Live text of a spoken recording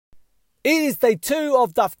It is day 2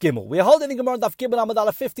 of Daf Gimel. We are holding the Gemara on Daf Gimel Amud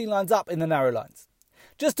Aleph 15 lines up in the narrow lines.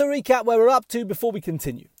 Just to recap where we're up to before we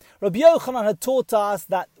continue. Rabbi Yochanan had taught us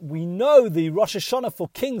that we know the Rosh Hashana for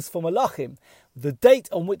kings, for Malachim, the date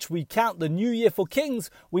on which we count the new year for kings,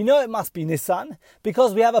 we know it must be Nisan,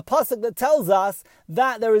 because we have a pasuk that tells us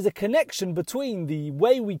that there is a connection between the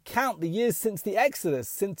way we count the years since the Exodus,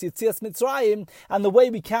 since Yetzias Mitzrayim, and the way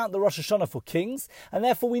we count the Rosh Hashana for kings. And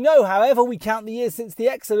therefore we know, however we count the years since the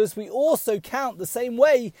Exodus, we also count the same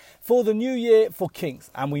way for the new year for kings.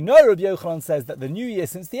 And we know Rabbi Yochanan says that the new year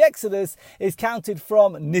since the Exodus is counted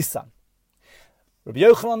from Nisan. Rabbi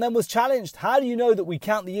Yochanan then was challenged. How do you know that we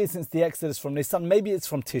count the years since the Exodus from Nisan? Maybe it's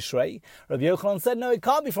from Tishrei. Rabbi Yochanan said, no, it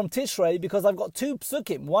can't be from Tishrei because I've got 2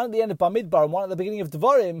 psukim, one at the end of Bamidbar and one at the beginning of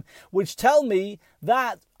Devarim, which tell me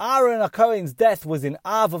that Aaron HaKohen's death was in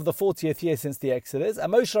Av of the 40th year since the Exodus,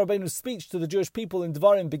 and Moshe Rabbeinu's speech to the Jewish people in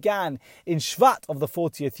Devarim began in Shvat of the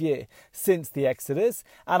 40th year since the Exodus.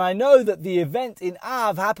 And I know that the event in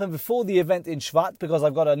Av happened before the event in Shvat because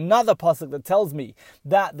I've got another pasuk that tells me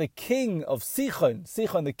that the king of Sichon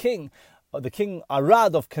the king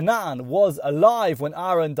Arad of Canaan was alive when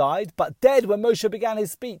Aaron died, but dead when Moshe began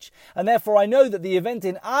his speech. And therefore I know that the event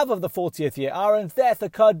in Av of the 40th year, Aaron's death,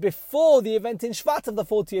 occurred before the event in Shvat of the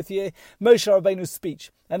 40th year, Moshe Rabbeinu's speech.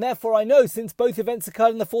 And therefore I know, since both events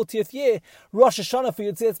occurred in the 40th year, Rosh Hashana for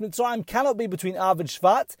Yetzias Mitzrayim cannot be between Av and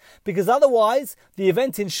Shvat, because otherwise the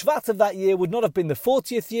event in Shvat of that year would not have been the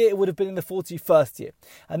 40th year, it would have been in the 41st year.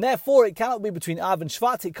 And therefore it cannot be between Av and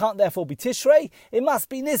Shvat, it can't therefore be Tishrei, it must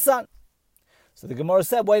be Nisan. So the Gemara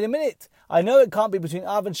said, wait a minute, I know it can't be between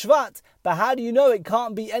Av and Shvat, but how do you know it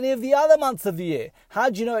can't be any of the other months of the year? How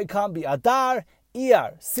do you know it can't be Adar,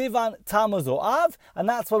 Iyar, Sivan, Tammuz or Av? And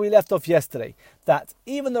that's where we left off yesterday. That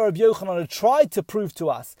even though Rabbi Yochanan had tried to prove to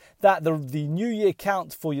us that the new year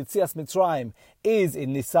count for Yetzias Mitzrayim is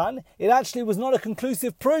in Nisan, it actually was not a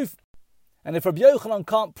conclusive proof. And if Rabbi Yochanan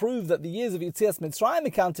can't prove that the years of Yetzias Mitzrayim are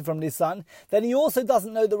counted from Nisan, then he also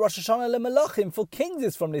doesn't know the Rosh Hashana leMelachim for kings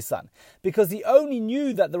is from Nisan. Because he only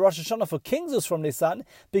knew that the Rosh Hashana for kings was from Nisan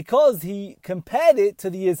because he compared it to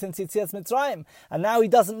the years since Yetzias Mitzrayim. And now he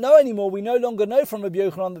doesn't know anymore. We no longer know from Rabbi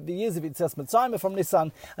Yochanan that the years of Yetzias Mitzrayim are from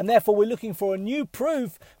Nisan. And therefore we're looking for a new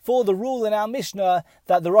proof for the rule in our Mishnah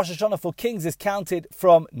that the Rosh Hashana for kings is counted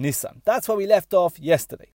from Nisan. That's where we left off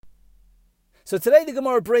yesterday. So today the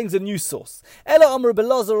Gemara brings a new source. Ela Amr Rabbi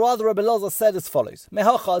Elazar, rather Rabbi Elazar said as follows.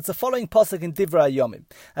 Mehacha, it's the following pasuk in Divrei Yomim.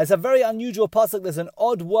 It's a very unusual pasuk. There's an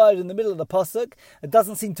odd word in the middle of the pasuk. It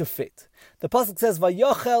doesn't seem to fit. The pasuk says,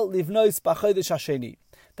 Vayochel livnos b'chodesh hasheni.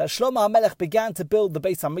 That Shlomo HaMelech began to build the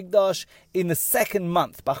Beis HaMikdash in the 2nd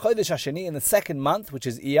month. B'chodesh hasheni, in the 2nd month, which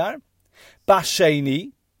is Iyar.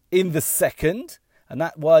 B'sheni, in the 2nd. And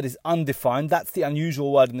that word is undefined. That's the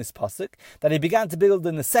unusual word in this pasuk. That he began to build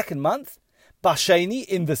in the 2nd month. Basheni,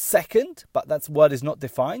 in the 2nd, but that word is not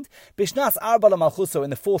defined. Bishnas Arba LaMalchuso,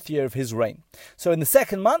 in the 4th year of his reign. So in the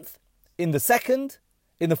 2nd month, in the 2nd,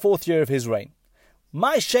 in the 4th year of his reign.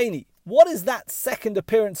 My Sheni, what is that second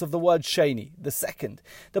appearance of the word Sheni, the 2nd?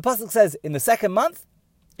 The pasuk says, in the 2nd month,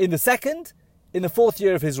 in the 2nd, in the 4th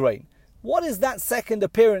year of his reign. What is that second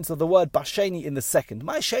appearance of the word Basheni in the 2nd?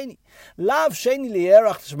 My Sheni. Lav Sheni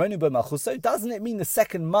Lierach Shemonu BeMalchuso. Doesn't it mean the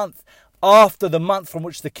 2nd month after the month from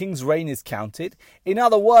which the king's reign is counted? In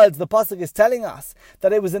other words, the pasuk is telling us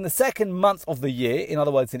that it was in the 2nd month of the year, in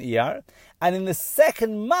other words in Iyar, and in the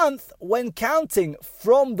 2nd month when counting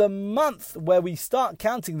from the month where we start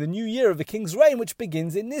counting the new year of the king's reign, which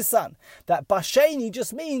begins in Nisan. That Basheni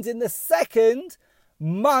just means in the 2nd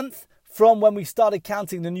month from when we started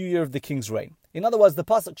counting the new year of the king's reign. In other words, the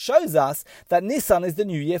pasuk shows us that Nisan is the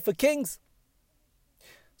new year for kings.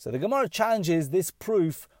 So the Gemara challenges this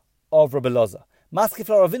proof of Rabbi Elazar.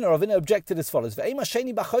 Maskifla Ravina objected as follows.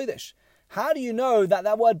 How do you know that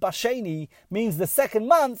that word Basheni means the 2nd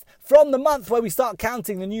month from the month where we start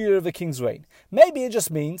counting the new year of the king's reign? Maybe it just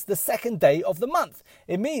means the 2nd day of the month.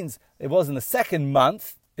 It means it was in the 2nd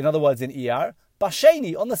month, in other words in Iyar,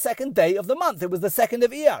 Basheni, on the 2nd day of the month. It was the 2nd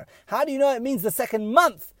of Iyar. How do you know it means the 2nd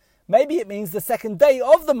month? Maybe it means the 2nd day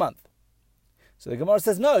of the month. So the Gemara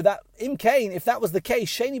says, no, that Imkain, if that was the case,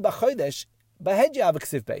 Sheni B'chodesh,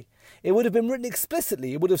 it would have been written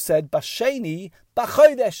explicitly. It would have said Basheni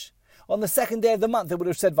B'chodesh. On the 2nd day of the month, it would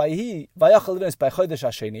have said Vayachal livnos b'chodesh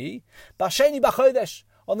hasheni, Basheni B'chodesh.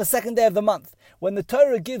 On the 2nd day of the month. When the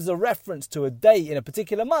Torah gives a reference to a day in a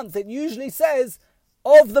particular month, it usually says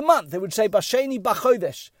of the month. It would say Basheni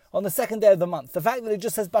B'chodesh, on the 2nd day of the month. The fact that it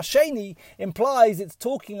just says Basheni implies it's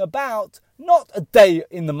talking about not a day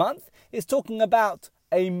in the month, it's talking about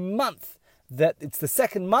a month. That it's the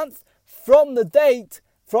 2nd month from the date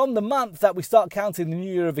from the month that we start counting the new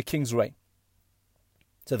year of a king's reign.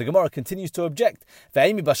 So the Gemara continues to object.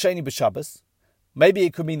 Ve'emi b'sheni b'Shabbos. Maybe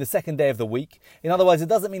it could mean the second day of the week. In other words, it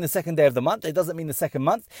doesn't mean the second day of the month. It doesn't mean the second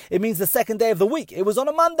month. It means the second day of the week. It was on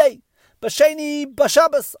a Monday. B'sheni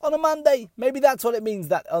b'Shabbos, on a Monday. Maybe that's what it means,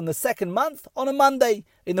 that on the second month, on a Monday,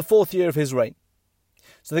 in the 4th year of his reign.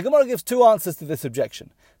 So the Gemara gives two answers to this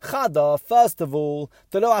objection. Chada, first of all,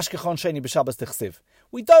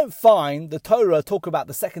 we don't find the Torah talk about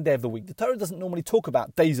the second day of the week. The Torah doesn't normally talk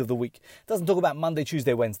about days of the week. It doesn't talk about Monday,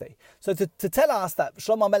 Tuesday, Wednesday. So to tell us that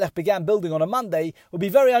Shlomo Melech began building on a Monday would be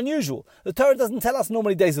very unusual. The Torah doesn't tell us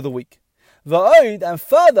normally days of the week. V'od, and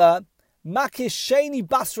further, Makish Sheni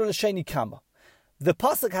Basra L'Sheni Kama. The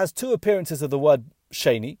pasuk has two appearances of the word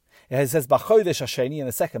Sheni. It says B'chodesh HaSheni in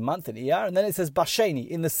the second month in Iyar, and then it says B'Sheni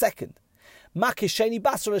in the second. Makish Sheni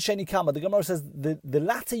Basra L'Sheni Kama. The Gemara says the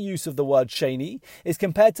latter use of the word Sheni is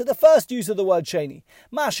compared to the first use of the word Sheni.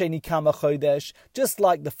 Ma Sheni Kama Chodesh, just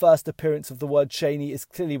like the first appearance of the word Sheni is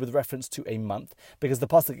clearly with reference to a month, because the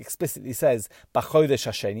pasuk explicitly says B'chodesh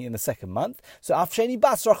HaSheni in the second month. So Af Sheni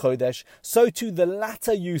Basra Chodesh, so too the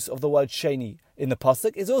latter use of the word Sheni in the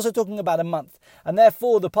pasuk is also talking about a month, and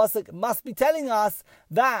therefore the pasuk must be telling us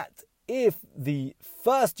that if the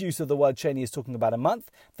first use of the word Sheni is talking about a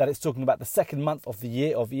month, that it's talking about the second month of the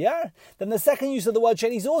year of Iyar, then the second use of the word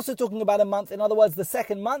Sheni is also talking about a month. In other words, the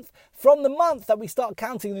second month from the month that we start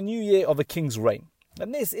counting the new year of a king's reign.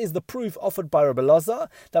 And this is the proof offered by Rabbi Elazar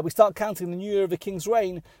that we start counting the new year of a king's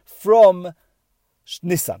reign from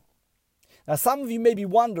Nisan. Now, some of you may be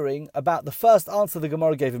wondering about the first answer the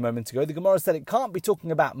Gemara gave a moment ago. The Gemara said it can't be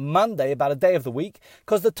talking about Monday, about a day of the week,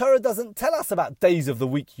 because the Torah doesn't tell us about days of the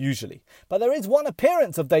week usually. But there is one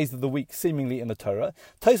appearance of days of the week seemingly in the Torah.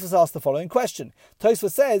 Tosfos asked the following question.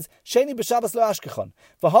 Tosfos says, Sheni b'Shabbos lo ashkechon.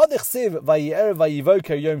 V'hadich siv vayi'erev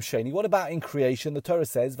vayivoker yom Sheni. What about in creation? The Torah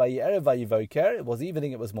says, vayi'erev vayivoker. It was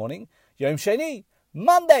evening, it was morning. Yom Sheni,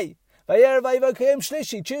 Monday.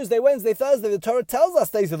 Tuesday, Wednesday, Thursday, the Torah tells us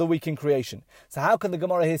days of the week in creation. So how can the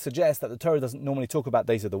Gemara here suggest that the Torah doesn't normally talk about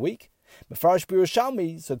days of the week? Mefarash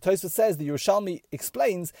b'Yerushalmi, so Tosfos says, the Yerushalmi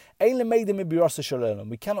explains,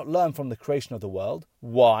 we cannot learn from the creation of the world.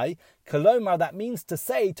 Why? Kolomar, that means to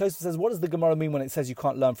say, Tosfos says, what does the Gemara mean when it says you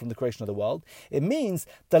can't learn from the creation of the world? It means,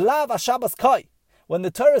 Delav HaShabbos Kai. When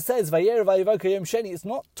the Torah says Vayer Vayivoka Yom Sheni, it's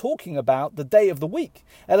not talking about the day of the week.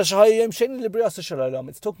 It's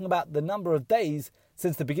talking about the number of days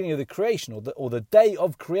since the beginning of the creation, or the day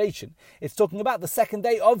of creation. It's talking about the second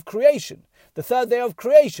day of creation, the third day of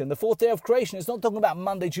creation, the fourth day of creation. It's not talking about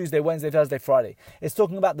Monday, Tuesday, Wednesday, Thursday, Friday. It's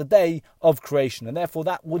talking about the day of creation, and therefore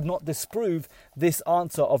that would not disprove this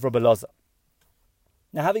answer of Rabbi Elazar.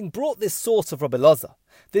 Now, having brought this source of Rabbi Elazar,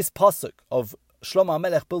 this pasuk of Shlomo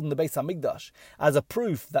HaMelech building the Beis HaMikdash as a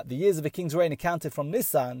proof that the years of a king's reign are counted from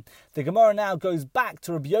Nisan, the Gemara now goes back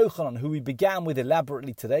to Rabbi Yochanan, who we began with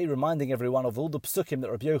elaborately today, reminding everyone of all the psukim that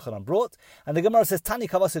Rabbi Yochanan brought. And the Gemara says, Tani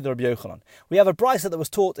Kavasid Rabbi Yochanan. We have a brisa that was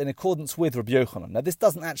taught in accordance with Rabbi Yochanan. Now, this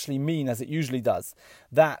doesn't actually mean, as it usually does,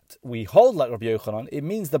 that we hold like Rabbi Yochanan. It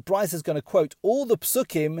means the brisa is going to quote all the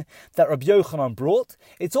psukim that Rabbi Yochanan brought.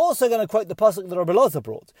 It's also going to quote the pasuk that Rabbi Elazar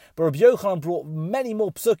brought. But Rabbi Yochanan brought many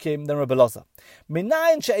more psukim than Rabbi Elazar.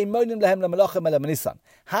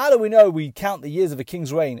 How do we know we count the years of a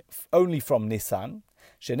king's reign only from Nisan?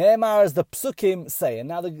 Shene'emar, as the psukim say, and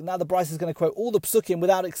now the Bryce is going to quote all the psukim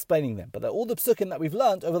without explaining them, but they're all the psukim that we've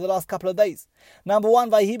learned over the last couple of days. Number one,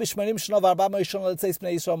 it was in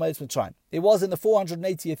the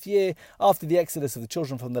 480th year after the exodus of the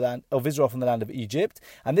children from the land of Israel from the land of Egypt,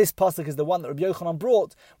 and this pasuk is the one that Rabbi Yochanan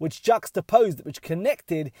brought, which juxtaposed, which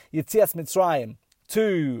connected Yetzias Mitzrayim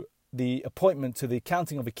to the appointment, to the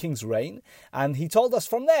counting of a king's reign. And he told us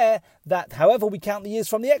from there that however we count the years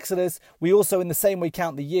from the Exodus, we also in the same way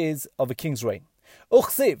count the years of a king's reign.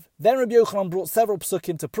 Uchsiv, then Rabbi Yochanan brought several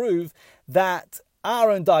psukim to prove that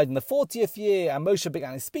Aaron died in the 40th year and Moshe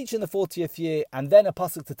began his speech in the 40th year, and then a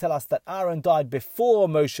pasuk to tell us that Aaron died before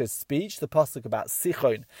Moshe's speech, the pasuk about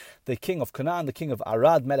Sichon, the king of Canaan, the king of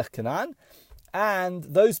Arad, Melech Canaan. And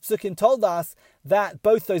those psukim told us that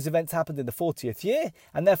both those events happened in the 40th year,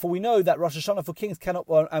 and therefore we know that Rosh Hashana for kings cannot,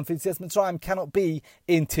 and for Yetzias Mitzrayim cannot be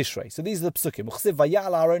in Tishrei. So these are the psukim.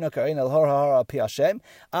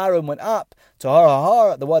 Aaron went up to Har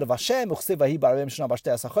HaHar at the word of Hashem. In the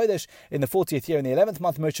 40th year, in the 11th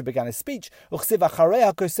month, Moshe began his speech.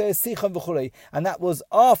 And that was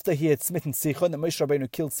after he had smitten Sichon, that Moshe Rabbeinu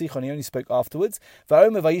killed Sichon. He only spoke afterwards.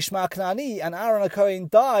 And Aaron HaKohen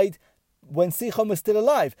died when Sichon was still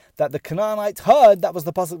alive, that the Canaanites heard. That was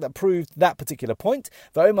the pasuk that proved that particular point.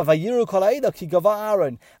 And the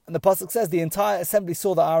pasuk says the entire assembly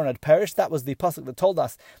saw that Aaron had perished. That was the pasuk that told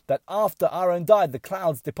us that after Aaron died, the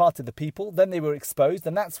clouds departed the people. Then they were exposed,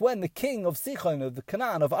 and that's when the king of Sichon, of the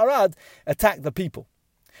Canaan, of Arad, attacked the people.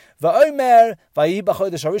 Va'omer va'yi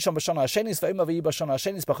b'chodesh harishon b'shana hashenis va'omer va'yi b'shana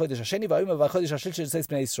hashenis b'chodesh hasheni va'omer v'chodesh hashlishi says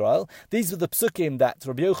bnei Israel. These were the psukim that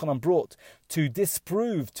Rabbi Yochanan brought to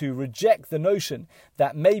disprove, to reject the notion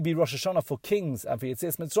that maybe Rosh Hashana for kings and for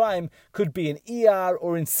Yetzias Mitzrayim could be in Iyar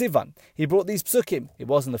or in Sivan. He brought these psukim. It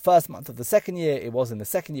was in the first month of the second year, it was in the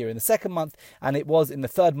second year in the second month, and it was in the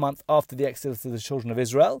third month after the exodus of the children of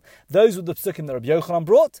Israel. Those were the psukim that Rabbi Yochanan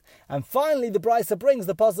brought. And finally, the Brisa brings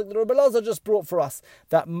the pasuk that Rabbi Elazar just brought for us,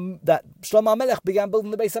 that Shlomo HaMelech began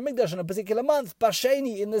building the Beis HaMikdash in a particular month,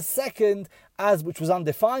 Basheni in the second, which was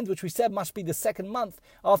undefined, which we said must be the second month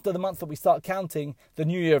after the month that we start counting the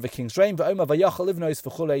new year of a king's reign. V'omer vayachal livnos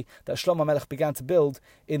v'chulei, that Shlomo HaMelech began to build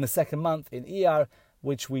in the second month in Iyar,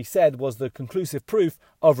 which we said was the conclusive proof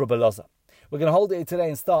of Rabbi Elazar. We're going to hold it today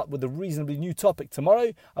and start with a reasonably new topic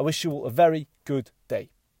tomorrow. I wish you all a very good day.